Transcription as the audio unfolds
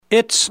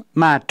It's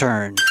my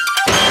turn.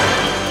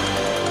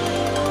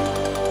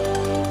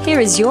 Here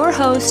is your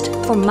host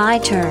for My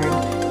Turn,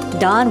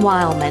 Don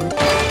Wildman.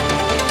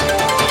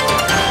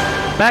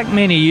 Back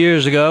many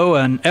years ago,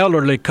 an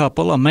elderly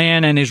couple, a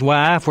man and his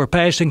wife, were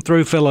passing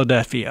through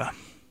Philadelphia.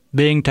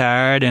 Being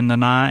tired and the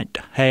night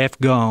half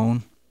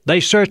gone,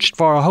 they searched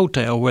for a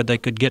hotel where they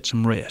could get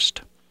some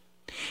rest.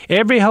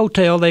 Every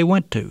hotel they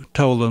went to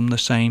told them the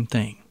same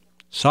thing.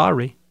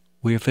 Sorry,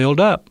 we're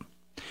filled up.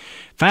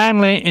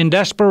 Finally, in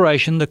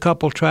desperation, the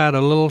couple tried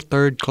a little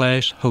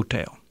third-class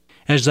hotel.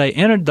 As they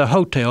entered the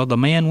hotel, the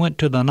man went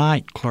to the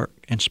night clerk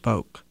and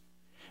spoke.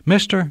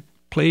 "Mister,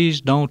 please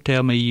don't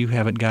tell me you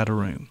haven't got a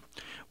room.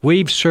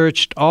 We've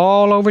searched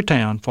all over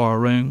town for a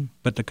room,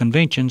 but the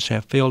conventions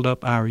have filled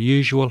up our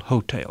usual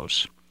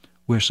hotels.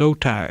 We're so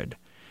tired.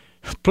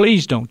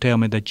 Please don't tell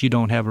me that you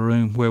don't have a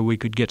room where we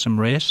could get some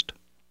rest."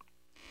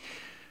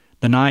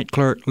 The night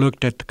clerk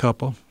looked at the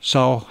couple,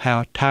 saw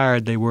how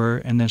tired they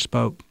were, and then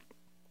spoke.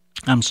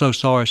 "I'm so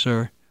sorry,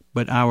 sir,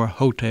 but our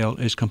hotel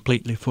is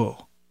completely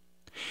full."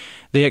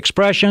 The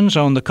expressions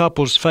on the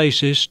couple's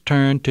faces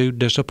turned to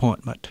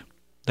disappointment.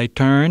 They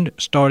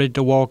started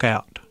to walk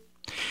out.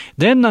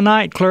 Then the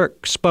night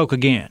clerk spoke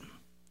again.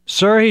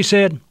 "Sir," he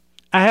said,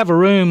 "I have a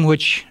room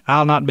which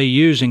I'll not be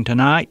using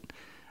tonight.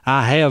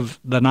 I have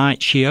the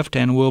night shift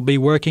and will be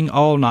working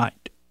all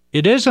night.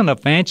 It isn't a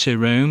fancy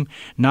room,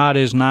 not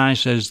as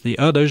nice as the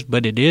others,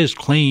 but it is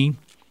clean,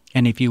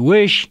 and if you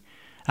wish,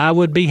 I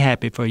would be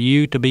happy for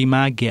you to be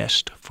my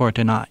guest for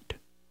tonight."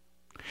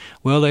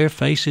 Well, their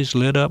faces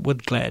lit up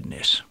with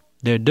gladness.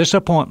 Their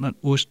disappointment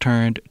was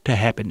turned to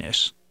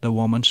happiness. The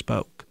woman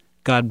spoke.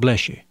 "God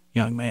bless you,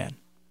 young man."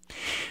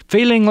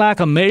 Feeling like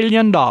 $1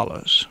 million,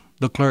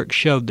 the clerk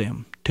showed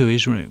them to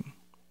his room.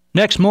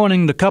 Next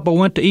morning, the couple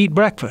went to eat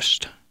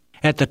breakfast.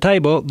 At the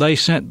table, they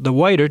sent the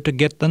waiter to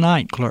get the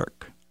night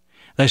clerk.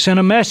 They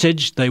sent a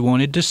message they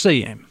wanted to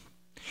see him.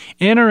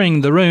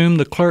 Entering the room,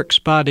 the clerk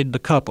spotted the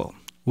couple.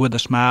 With a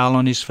smile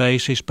on his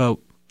face, he spoke.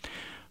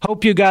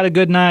 "Hope you got a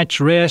good night's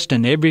rest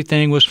and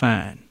everything was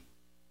fine."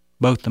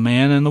 Both the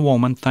man and the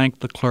woman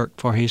thanked the clerk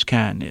for his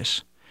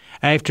kindness.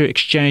 After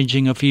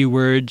exchanging a few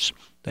words,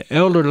 the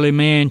elderly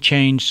man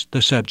changed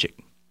the subject.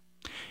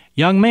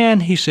 "Young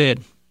man," he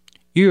said,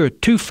 "you're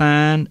too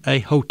fine a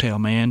hotel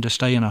man to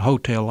stay in a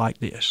hotel like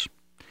this.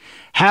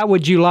 How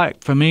would you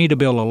like for me to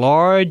build a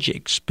large,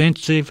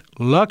 expensive,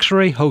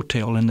 luxury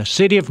hotel in the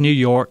city of New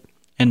York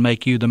and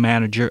make you the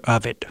manager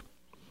of it?"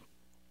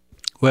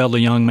 Well,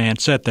 the young man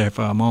sat there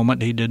for a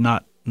moment. He did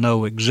not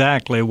know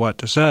exactly what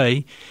to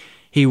say.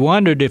 He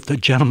wondered if the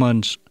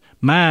gentleman's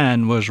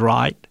mind was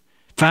right.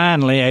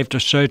 Finally, after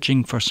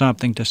searching for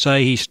something to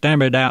say, he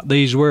stammered out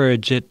these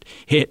words,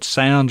 It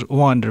sounds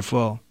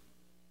wonderful."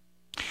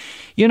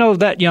 You know,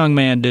 that young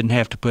man didn't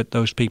have to put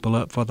those people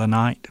up for the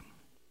night.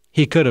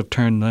 He could have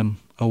turned them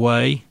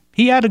away.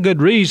 He had a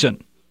good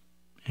reason,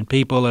 and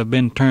people have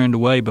been turned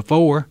away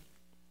before.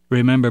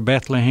 Remember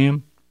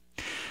Bethlehem?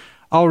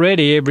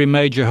 Already every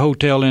major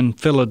hotel in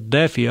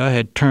Philadelphia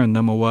had turned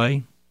them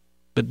away.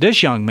 But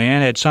this young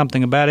man had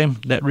something about him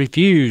that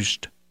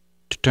refused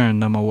to turn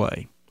them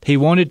away. He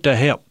wanted to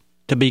help,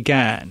 to be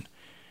kind,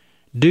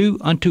 do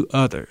unto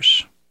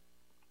others.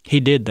 He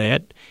did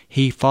that.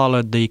 He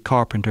followed the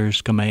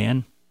carpenter's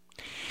command.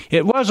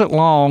 It wasn't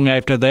long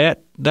after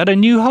that a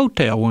new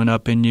hotel went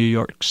up in New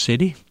York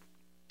City.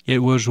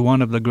 It was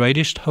one of the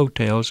greatest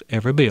hotels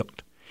ever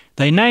built.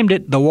 They named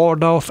it the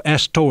Waldorf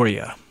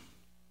Astoria,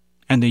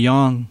 and the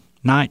young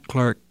night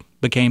clerk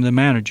became the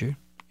manager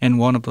and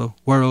one of the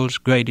world's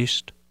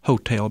greatest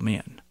hotel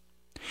men.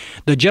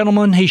 The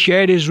gentleman he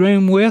shared his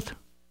room with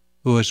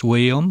was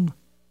William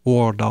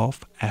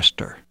Waldorf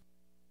Astor.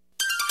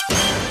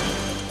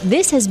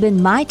 This has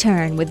been My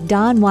Turn with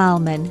Don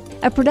Wildman,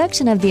 a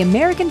production of the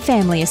American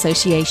Family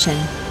Association.